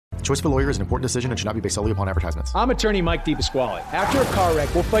choice of a lawyer is an important decision and should not be based solely upon advertisements. I'm attorney Mike DePasquale. After a car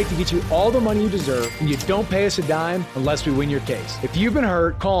wreck, we'll fight to get you all the money you deserve, and you don't pay us a dime unless we win your case. If you've been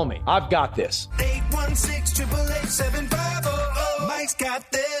hurt, call me. I've got this. 816-888-7500. Mike's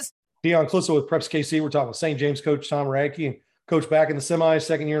got this. Dion Clisso with Preps KC. We're talking with St. James coach Tom Radke, and coach back in the semis,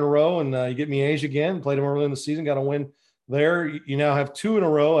 second year in a row, and you get Miege again. Played him early in the season, got a win there. You now have 2 in a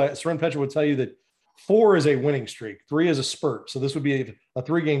row. Seren Petra would tell you that 4 is a winning streak, 3 is a spurt. So this would be a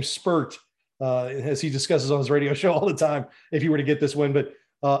 3-game spurt, as he discusses on his radio show all the time, if you were to get this win. But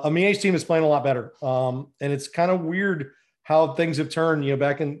a Miege team is playing a lot better. And it's kind of weird how things have turned.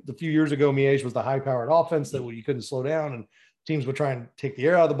 Back in a few years ago, Miege was the high-powered offense that you couldn't slow down, and teams would try and take the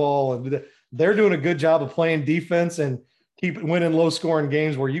air out of the ball. And they're doing a good job of playing defense and keep winning low-scoring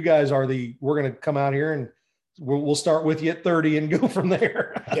games, where you guys are we're going to come out here and we'll start with you at 30 and go from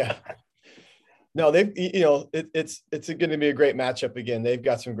there. Yeah. No, it's going to be a great matchup again. They've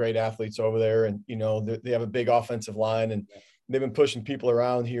got some great athletes over there, and they have a big offensive line, and they've been pushing people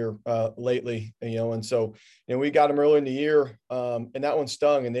around here lately. And so we got them early in the year, and that one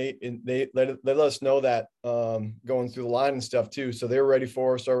stung, and they let us know that going through the line and stuff too. So they were ready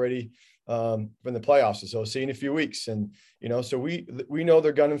for us already from the playoffs. So see you in a few weeks, and so we know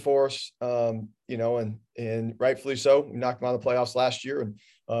they're gunning for us. And rightfully so. We knocked them out of the playoffs last year, and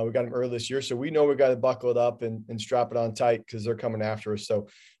we got them early this year. So we know we got to buckle it up and strap it on tight, because they're coming after us. So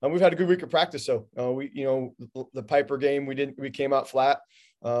we've had a good week of practice. So the Piper game, we came out flat,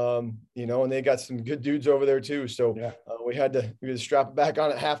 and they got some good dudes over there too. So yeah. We had to strap it back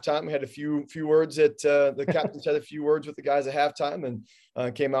on at halftime. We had a few words the captains had a few words with the guys at halftime,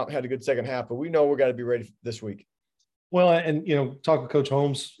 and came out and had a good second half. But we know we got to be ready this week. Well, and talked with Coach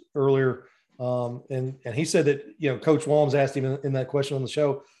Holmes earlier. And he said that, Coach Walms asked him in that question on the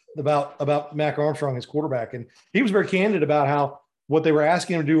show about Mac Armstrong, his quarterback. And he was very candid about what they were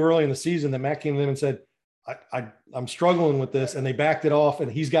asking him to do early in the season, that Mac came to them and said, I'm struggling with this. And they backed it off,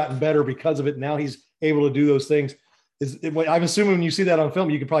 and he's gotten better because of it. Now he's able to do those things. I'm assuming when you see that on film,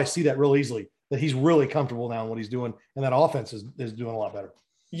 you can probably see that real easily, that he's really comfortable now in what he's doing. And that offense is doing a lot better.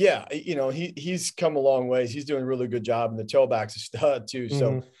 Yeah. He's come a long ways. He's doing a really good job, and the tailback's a stud too.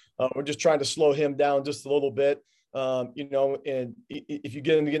 So we're just trying to slow him down just a little bit. And if you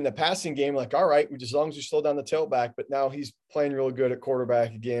get him to get in the passing game, like, all right, as long as you slow down the tailback, but now he's playing really good at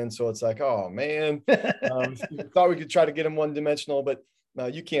quarterback again. So it's like, oh man, thought we could try to get him one-dimensional, but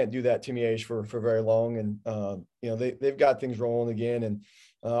you can't do that to Miege for very long. And, they've got things rolling again, and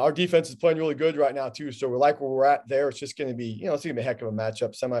our defense is playing really good right now too. So we're like where we're at there. It's just going to be, it's going to be a heck of a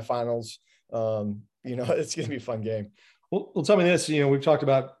matchup, semifinals. It's going to be a fun game. Well, tell me this, we've talked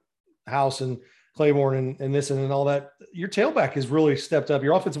about House and Claiborne and this and all that. Your tailback has really stepped up.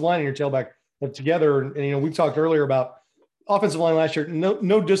 Your offensive line and your tailback have together. And we've talked earlier about offensive line last year.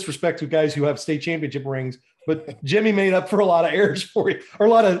 No disrespect to guys who have state championship rings, but Jimmy made up for a lot of errors for you, or a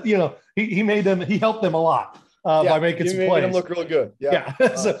lot of, he helped them a lot by making some plays. Made them look really good. Yeah.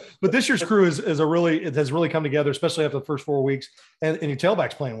 But this year's crew has really come together, especially after the first 4 weeks, and your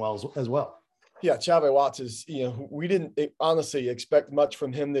tailback's playing well as well. Yeah, Chave Watts is, we didn't honestly expect much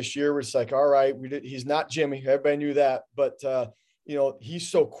from him this year. We're just like, all right, he's not Jimmy. Everybody knew that. But, he's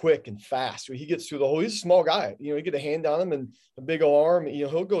so quick and fast. He gets through the hole. He's a small guy. You get a hand on him and a big old arm,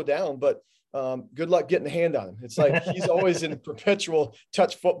 he'll go down. But good luck getting a hand on him. It's like he's always in perpetual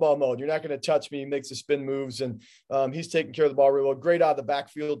touch football mode. You're not going to touch me. He makes the spin moves, and he's taking care of the ball really well. Great out of the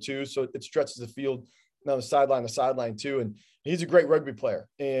backfield, too, so it stretches the field. Now the sideline to sideline too, and he's a great rugby player,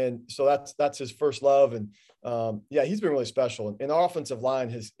 and so that's his first love. And he's been really special. And our offensive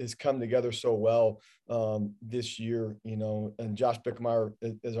line has come together so well this year, and Josh Bickemeyer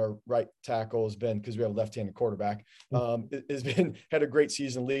is our right tackle, has been, because we have a left-handed quarterback, had a great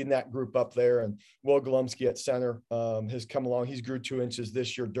season leading that group up there. And Will Golumsky at center has come along. He's grew 2 inches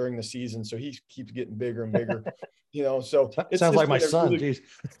this year during the season, so he keeps getting bigger and bigger. So it sounds like my son. Really,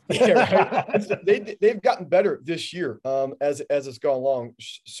 yeah, right. They've gotten better this year as it's gone along.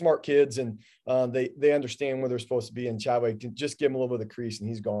 Smart kids, and they understand where they're supposed to be. And Chave can just give him a little bit of the crease, and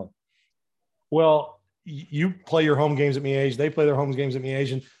he's gone. Well, you play your home games at Miege. They play their home games at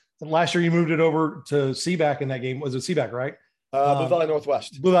Miege. And last year you moved it over to Seaback in that game. Was it Seaback, right? Blue Valley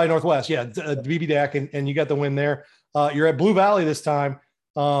Northwest. Blue Valley Northwest, yeah. BB-DAC, and you got the win there. You're at Blue Valley this time,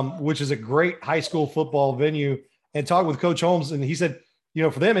 which is a great high school football venue. And talked with Coach Holmes, and he said,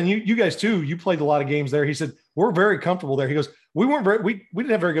 for them, and you guys too, you played a lot of games there. He said, we're very comfortable there. He goes, we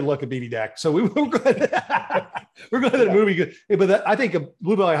didn't have very good luck at BB-DAC. So we're glad that movie good. But I think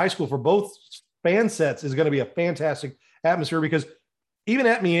Blue Valley High School for both fan sets is going to be a fantastic atmosphere, because even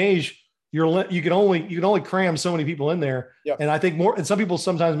at Miege, you can only cram so many people in there. Yeah. And I think and some people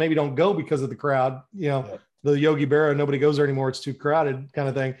sometimes maybe don't go because of the crowd, the Yogi Berra, nobody goes there anymore. It's too crowded kind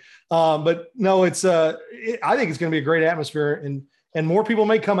of thing. But no, I think it's going to be a great atmosphere, and more people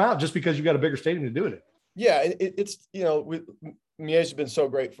may come out just because you've got a bigger stadium to do it in. Yeah. It's Miege has been so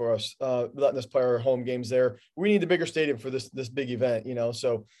great for us, letting us play our home games there. We need the bigger stadium for this big event,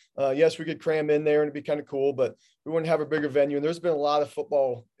 So yes, we could cram in there and it'd be kind of cool, but we wouldn't have a bigger venue. And there's been a lot of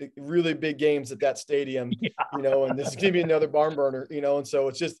football, really big games at that stadium, and this is going to be another barn burner, and so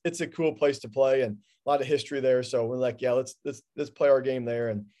it's a cool place to play and a lot of history there. So we're like, yeah, let's play our game there.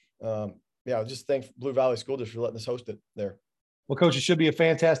 And just thank Blue Valley School District for letting us host it there. Well, Coach, it should be a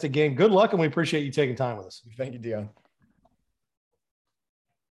fantastic game. Good luck, and we appreciate you taking time with us. Thank you, Dion.